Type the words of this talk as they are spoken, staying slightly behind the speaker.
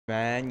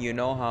Man, you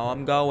know how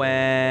I'm going.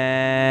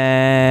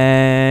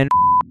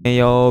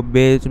 Yo,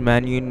 bitch,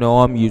 man, you know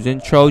I'm using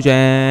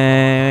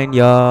Trojan.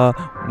 Yeah,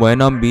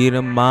 when I'm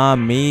beating my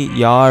meat,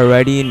 y'all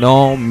already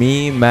know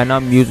me, man.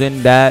 I'm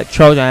using that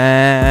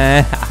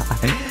Trojan.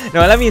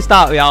 No, let me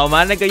stop, y'all,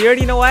 my nigga. You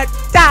already know what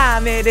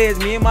time it is.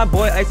 Me and my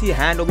boy Icy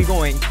Handle be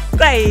going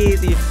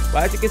crazy.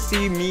 But as you can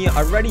see, me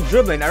already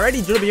dribbling. You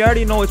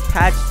already know it's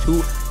patch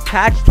 2.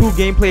 Patch 2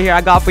 gameplay here I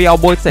got for y'all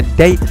boys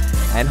today.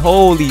 And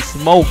holy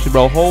smokes,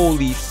 bro.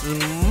 Holy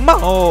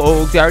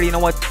smokes. You already know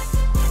what.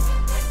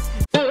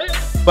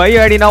 But you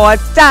already know what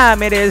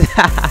time it is.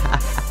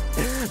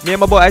 Me and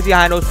my boy Icy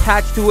Handles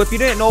patch 2. If you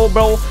didn't know,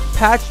 bro,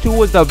 patch 2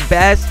 was the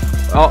best.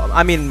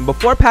 I mean,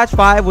 before patch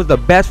 5 was the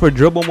best for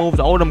dribble moves,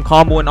 all them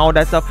combo and all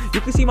that stuff.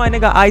 You can see my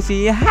nigga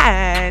Icy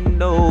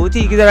Handles.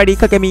 He's already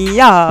cooking me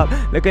up.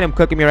 Look at him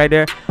cooking me right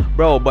there,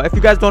 bro. But if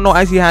you guys don't know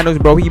Icy Handles,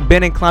 bro, he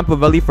been in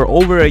Clampavelli for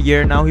over a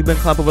year now. He been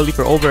in Clampavelli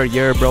for over a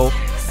year, bro.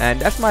 And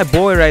that's my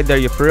boy right there,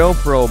 you for real,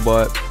 bro.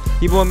 But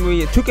he been with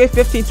me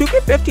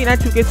 2K15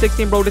 and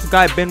 2K16, bro. This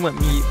guy been with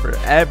me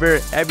forever.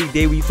 Every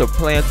day we used to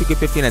play on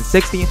 2K15 and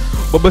 16.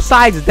 But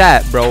besides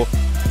that, bro,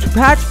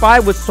 patch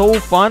 5 was so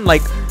fun.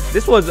 Like,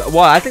 this was,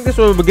 well, I think this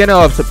was the beginning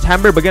of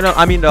September. This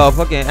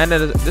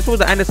was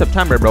the end of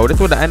September, bro.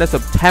 This was the end of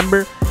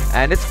September.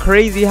 And it's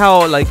crazy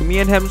how, like, me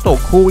and him still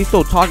cool. We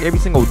still talk every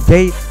single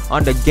day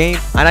on the game.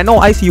 And I know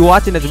Icy, you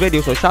watching this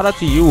video, so shout out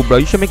to you, bro.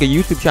 You should make a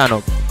YouTube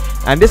channel.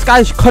 And this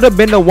guy could have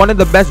been one of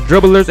the best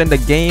dribblers in the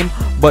game,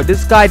 but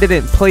this guy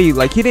didn't play,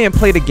 like, he didn't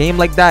play the game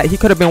like that. He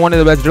could have been one of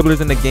the best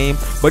dribblers in the game,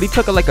 but he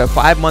took like a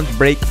 5-month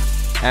break.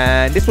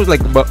 And this was like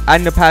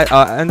end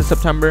of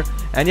September.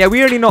 And yeah, we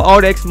already know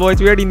all the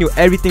exploits. We already knew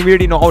everything. We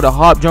already know all the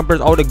hop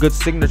jumpers, all the good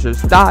signature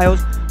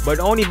styles. But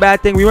the only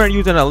bad thing, we weren't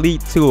using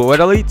Elite 2.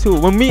 With Elite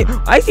 2,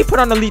 I actually put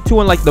on Elite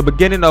 2 in like the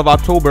beginning of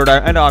October,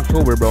 the end of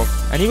October, bro.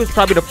 And he was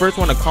probably the first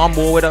one to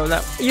combo with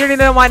that. You already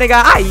know my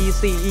nigga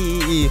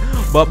Icy.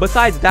 But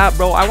besides that,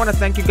 bro, I want to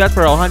thank you guys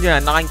for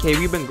 109K.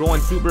 We've been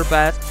growing super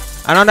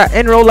fast. And on that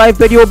in real life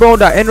video, bro,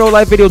 that in real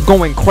life video is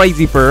going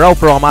crazy for real,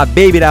 for all my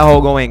baby. That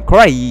whole going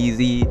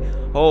crazy.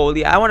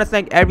 Holy, I want to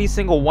thank every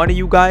single one of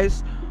you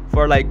guys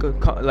for like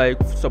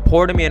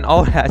supporting me and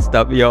all that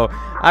stuff, yo.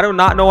 I do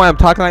not know why I'm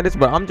talking like this,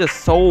 but I'm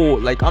just so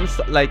like,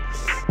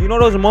 you know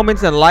those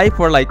moments in life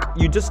where like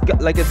you just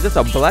get, like, it's just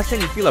a blessing.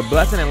 You feel a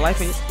blessing in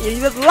life and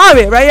you just love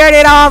it, right? You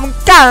already know I'm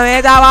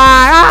coming,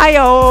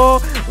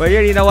 but you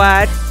already know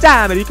what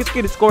time it is. You can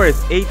see the score is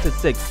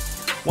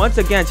 8-6. Once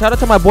again, shout out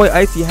to my boy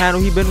Icy Handle.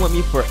 He been with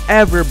me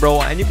forever, bro,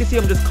 and you can see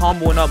him just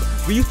comboing up.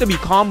 We used to be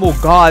combo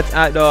gods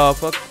at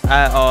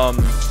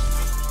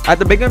at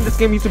the beginning of this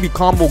game. We used to be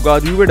combo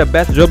gods. We were the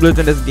best dribblers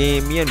in this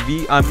game. Me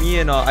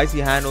and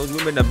Icy Handles,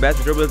 we were the best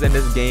dribblers in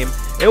this game.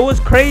 It was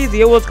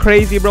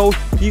crazy, bro.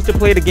 He used to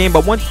play the game,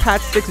 but once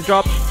patch 6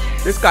 dropped,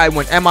 this guy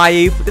went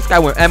MIA.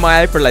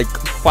 For like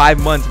 5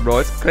 months, bro.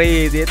 It's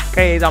crazy.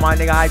 I'm my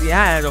nigga Icy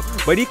Handle.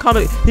 But he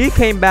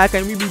came back,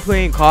 and we been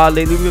playing COD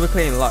lately. We've been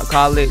playing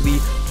COD lately.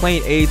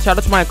 Playing 8. Shout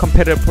out to my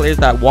competitive players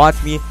that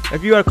watch me.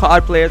 If you are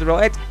COD players, bro,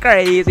 it's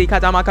crazy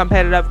because I'm a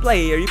competitive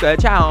player. You could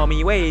chow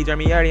me, wager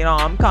me, you already know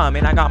I'm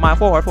coming. I got my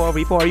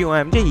 4v4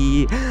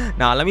 UMG.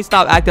 Now let me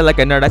stop acting like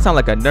a nerd. I sound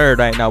like a nerd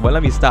right now, but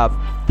let me stop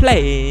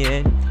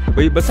playing.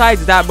 But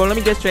besides that, bro, let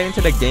me get straight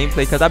into the gameplay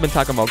because I've been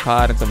talking about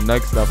COD and some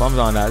nug stuff. I'm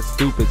on that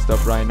stupid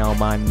stuff right now,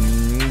 man.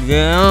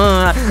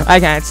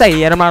 I can't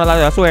say it. I'm not allowed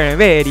to swear in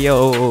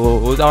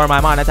videos or my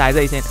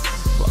monetization.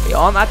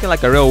 Yo, I'm acting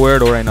like a real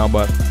weirdo right now,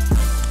 but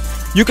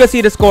you can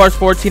see the score is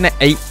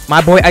 14-8.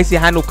 My boy Icy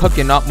Handle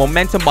cooking up.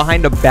 Momentum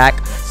behind the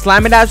back.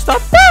 Slamming that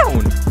stuff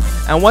down.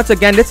 And once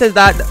again, this is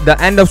the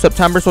end of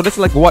September. So this is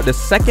like, what, the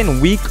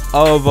second week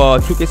of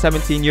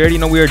 2K17. You already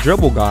know we are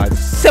dribble gods.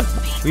 Simple.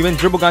 We've been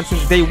dribble gods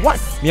since day 1.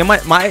 Me and my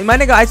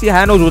nigga Icy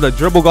Handles was a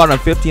dribble god on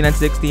 15 and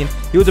 16.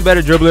 He was a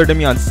better dribbler than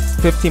me on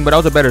 15, but I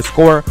was a better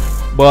scorer.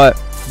 But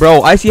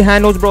bro, Icy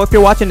Handles, bro, if you're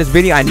watching this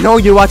video, I know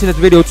you're watching this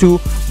video too.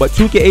 But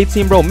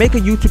 2K18, bro, make a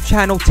YouTube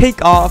channel.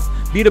 Take off.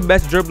 Be the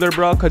best dribbler,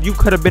 bro, because you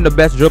could have been the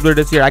best dribbler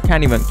this year. I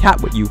can't even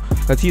cap with you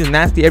because he's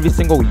nasty every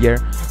single year.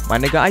 My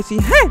nigga Icy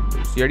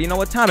Handles. You already know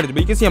what time it is,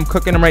 but you can see him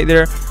cooking him right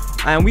there.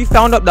 And we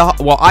found out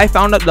I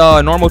found out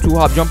the normal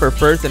 2-hop jumper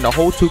first, and the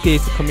whole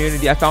 2K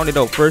community, I found it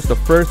out first the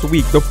first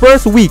week.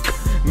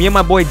 Me and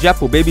my boy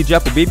Baby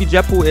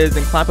Jepu is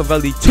in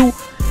Clampavelli 2.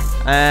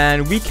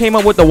 And we came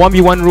up with the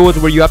 1v1 rules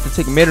where you have to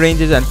take mid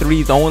ranges and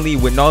 3s only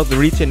with no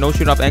reaching, no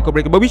shooting off ankle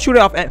breakers. But we shot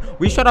off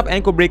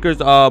ankle breakers,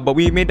 but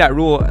we made that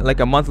rule like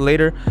a month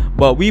later.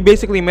 But we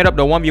basically made up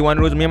the 1v1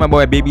 rules, me and my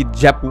boy Baby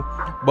Jepu.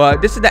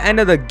 But this is the end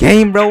of the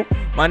game, bro.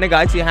 My nigga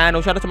Icy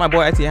Handles. Shout out to my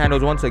boy Icy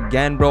Handles once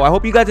again, bro. I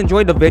hope you guys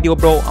enjoyed the video,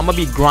 bro. I'm gonna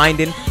be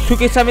grinding.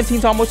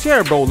 2K17's almost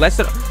here, bro. Less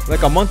than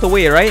like a month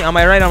away, right? Am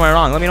I right? Am I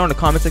wrong? Let me know in the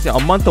comment section. A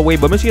month away,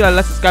 but make sure you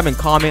like, subscribe, and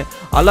comment.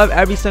 I love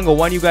every single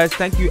one of you guys.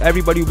 Thank you,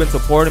 everybody who's been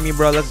supporting me,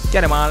 bro. Let's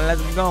get him on.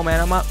 Let's go,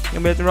 man. I'm up.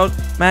 You're Mr. Rose,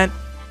 man.